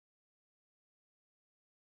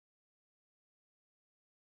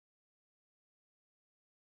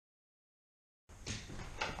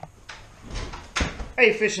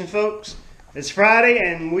Hey fishing folks, it's Friday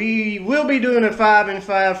and we will be doing a 5 and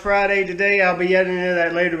 5 Friday today. I'll be getting into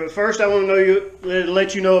that later, but first I want to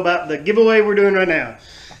let you know about the giveaway we're doing right now.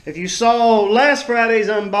 If you saw last Friday's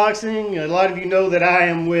unboxing, a lot of you know that I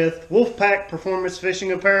am with Wolfpack Performance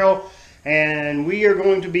Fishing Apparel, and we are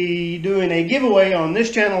going to be doing a giveaway on this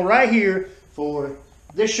channel right here for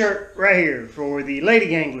this shirt right here for the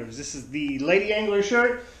Lady Anglers. This is the Lady Angler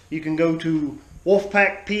shirt. You can go to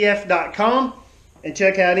wolfpackpf.com and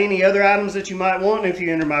check out any other items that you might want. And if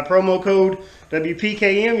you enter my promo code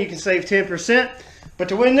WPKM, you can save 10%. But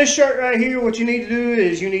to win this shirt right here, what you need to do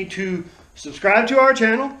is you need to subscribe to our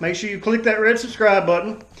channel. Make sure you click that red subscribe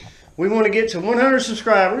button. We want to get to 100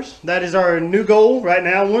 subscribers. That is our new goal right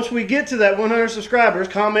now. Once we get to that 100 subscribers,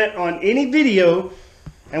 comment on any video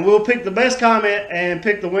and we'll pick the best comment and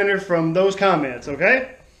pick the winner from those comments,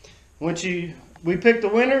 okay? Once we pick the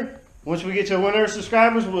winner, once we get to 100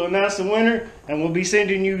 subscribers, we'll announce the winner, and we'll be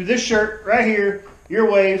sending you this shirt right here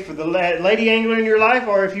your way for the lady angler in your life,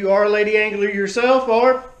 or if you are a lady angler yourself,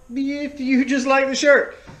 or if you just like the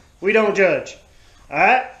shirt. We don't judge. All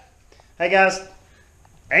right? Hey guys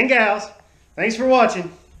and gals, thanks for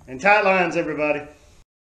watching, and tight lines everybody.